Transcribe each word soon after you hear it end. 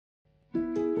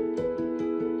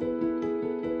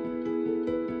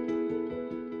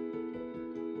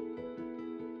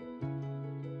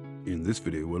In this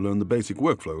video, we'll learn the basic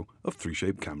workflow of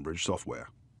 3Shape Cambridge software.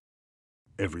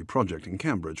 Every project in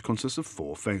Cambridge consists of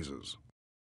 4 phases: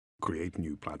 create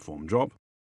new platform job,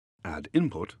 add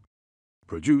input,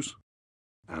 produce,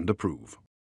 and approve.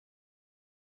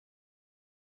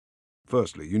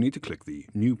 Firstly, you need to click the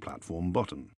New Platform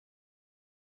button.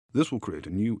 This will create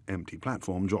a new empty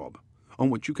platform job,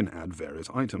 on which you can add various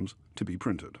items to be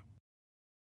printed.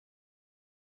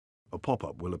 A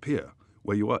pop-up will appear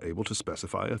where you are able to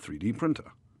specify a 3D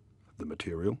printer, the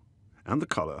material, and the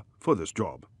color for this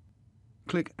job.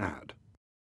 Click Add.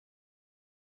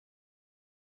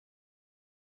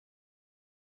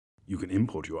 You can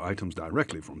import your items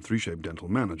directly from 3Shape Dental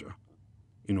Manager.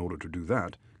 In order to do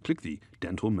that, click the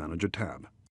Dental Manager tab.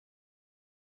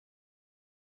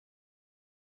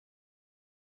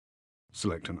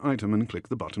 Select an item and click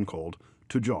the button called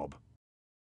To Job.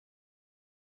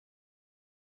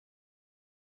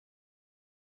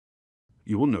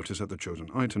 You will notice that the chosen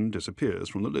item disappears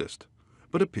from the list,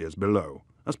 but appears below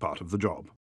as part of the job.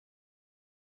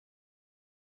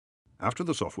 After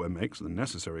the software makes the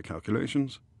necessary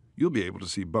calculations, you'll be able to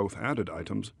see both added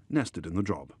items nested in the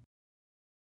job.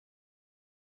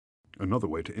 Another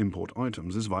way to import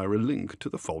items is via a link to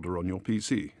the folder on your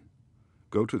PC.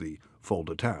 Go to the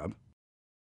Folder tab.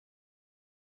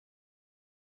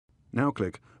 Now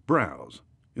click Browse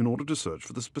in order to search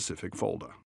for the specific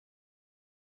folder.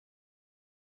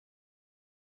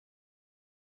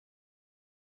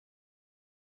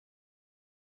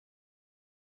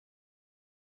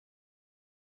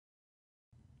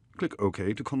 Click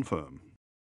OK to confirm.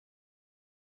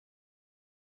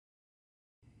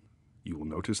 You will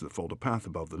notice the folder path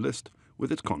above the list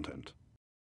with its content.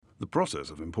 The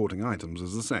process of importing items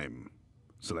is the same.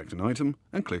 Select an item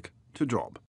and click To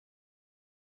Job.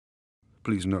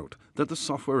 Please note that the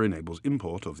software enables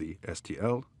import of the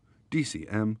STL,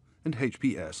 DCM, and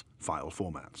HPS file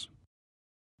formats.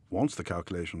 Once the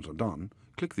calculations are done,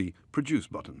 click the Produce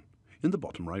button in the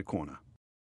bottom right corner.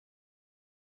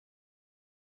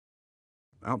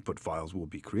 Output files will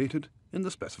be created in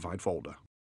the specified folder.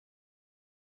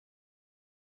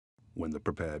 When the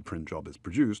prepared print job is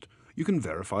produced, you can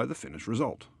verify the finished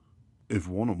result. If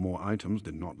one or more items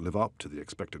did not live up to the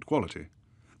expected quality,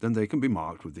 then they can be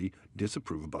marked with the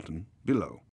Disapprove button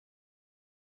below.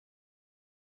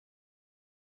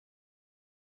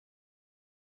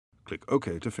 Click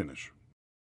OK to finish.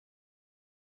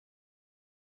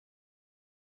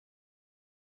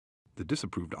 The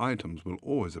disapproved items will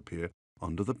always appear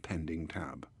under the Pending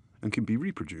tab and can be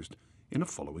reproduced in a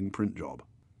following print job.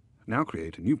 Now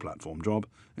create a new platform job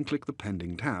and click the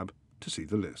Pending tab to see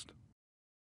the list.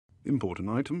 Import an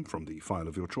item from the file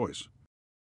of your choice.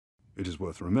 It is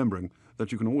worth remembering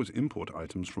that you can always import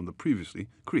items from the previously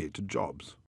created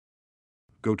jobs.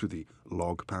 Go to the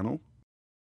Log panel,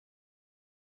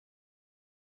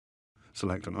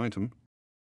 select an item,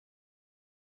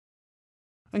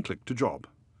 and click to Job.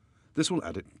 This will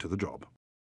add it to the job.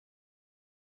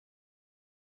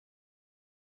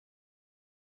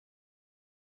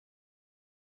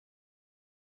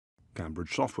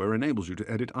 Cambridge software enables you to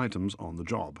edit items on the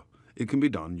job. It can be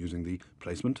done using the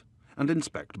Placement and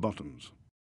Inspect buttons.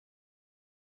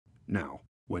 Now,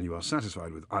 when you are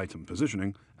satisfied with item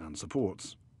positioning and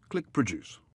supports, click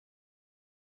Produce.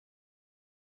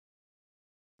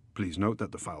 Please note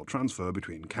that the file transfer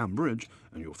between Cambridge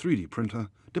and your 3D printer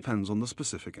depends on the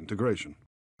specific integration.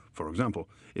 For example,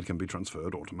 it can be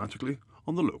transferred automatically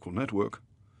on the local network,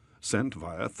 sent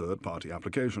via third-party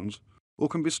applications, or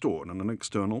can be stored on an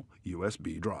external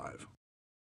USB drive.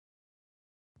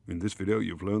 In this video,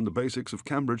 you've learned the basics of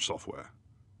Cambridge software.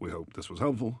 We hope this was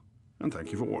helpful, and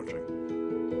thank you for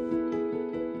watching.